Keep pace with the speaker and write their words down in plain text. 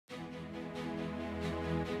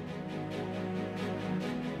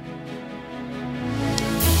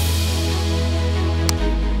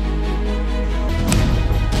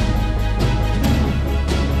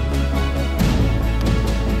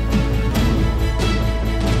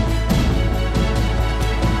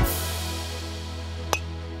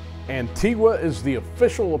Antigua is the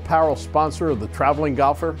official apparel sponsor of the traveling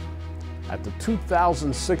golfer. At the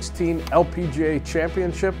 2016 LPGA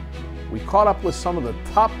Championship, we caught up with some of the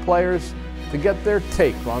top players to get their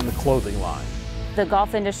take on the clothing line. The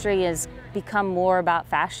golf industry has become more about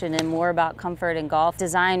fashion and more about comfort in golf,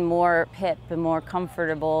 designed more hip and more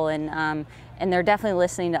comfortable, and they're definitely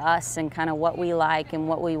listening to us and kind of what we like and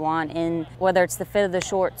what we want, in whether it's the fit of the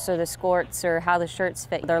shorts or the skirts or how the shirts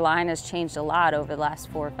fit. Their line has changed a lot over the last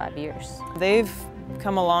 4 or 5 years. They've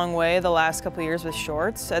come a long way the last couple of years with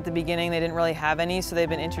shorts. At the beginning they didn't really have any, so they've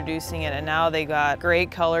been introducing it, and now they got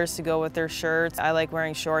great colors to go with their shirts. I like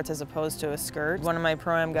wearing shorts as opposed to a skirt. One of my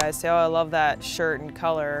Pro-Am guys say, "Oh, I love that shirt and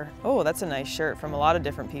color." Oh, that's a nice shirt, from a lot of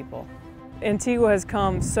different people. Antigua has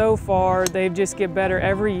come so far. They just get better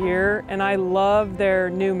every year, and I love their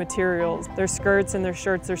new materials. Their skirts and their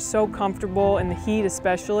shirts are so comfortable, in the heat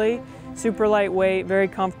especially. Super lightweight, very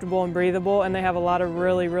comfortable and breathable, and they have a lot of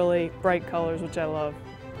really, really bright colors, which I love.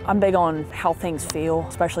 I'm big on how things feel,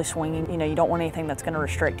 especially swinging. You know, you don't want anything that's going to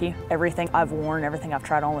restrict you. Everything I've worn, everything I've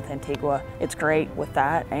tried on with Antigua, it's great with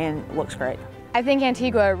that and looks great. I think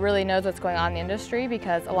Antigua really knows what's going on in the industry,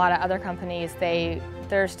 because a lot of other companies,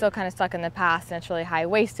 they're still kind of stuck in the past, and it's really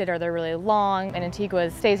high-waisted or they're really long, and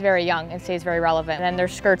Antigua stays very young and stays very relevant. And then their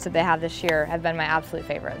skirts that they have this year have been my absolute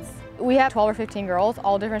favorites. We have 12 or 15 girls,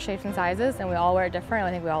 all different shapes and sizes, and we all wear it different, and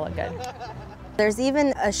I think we all look good. There's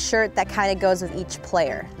even a shirt that kind of goes with each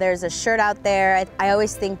player. There's a shirt out there, I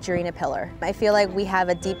always think Jarena Pillar. I feel like we have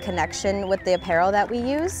a deep connection with the apparel that we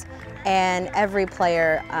use, and every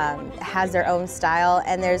player has their own style,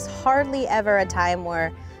 and there's hardly ever a time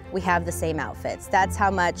where we have the same outfits. That's how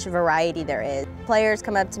much variety there is. Players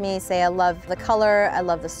come up to me, say, "I love the color, I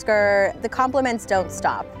love the skirt." The compliments don't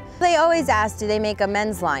stop. They always ask, do they make a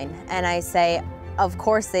men's line? And I say, of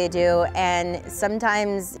course they do, and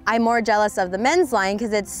sometimes I'm more jealous of the men's line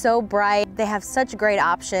because it's so bright. They have such great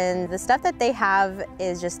options. The stuff that they have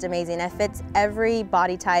is just amazing. It fits every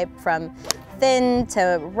body type, from thin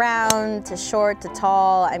to round to short to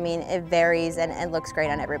tall. I mean, it varies and it looks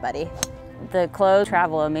great on everybody. The clothes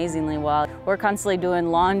travel amazingly well. We're constantly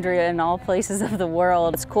doing laundry in all places of the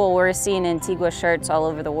world. It's cool, we're seeing Antigua shirts all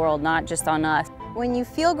over the world, not just on us. When you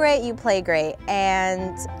feel great, you play great,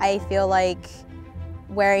 and I feel like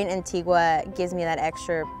wearing Antigua gives me that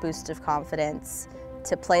extra boost of confidence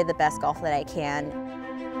to play the best golf that I can.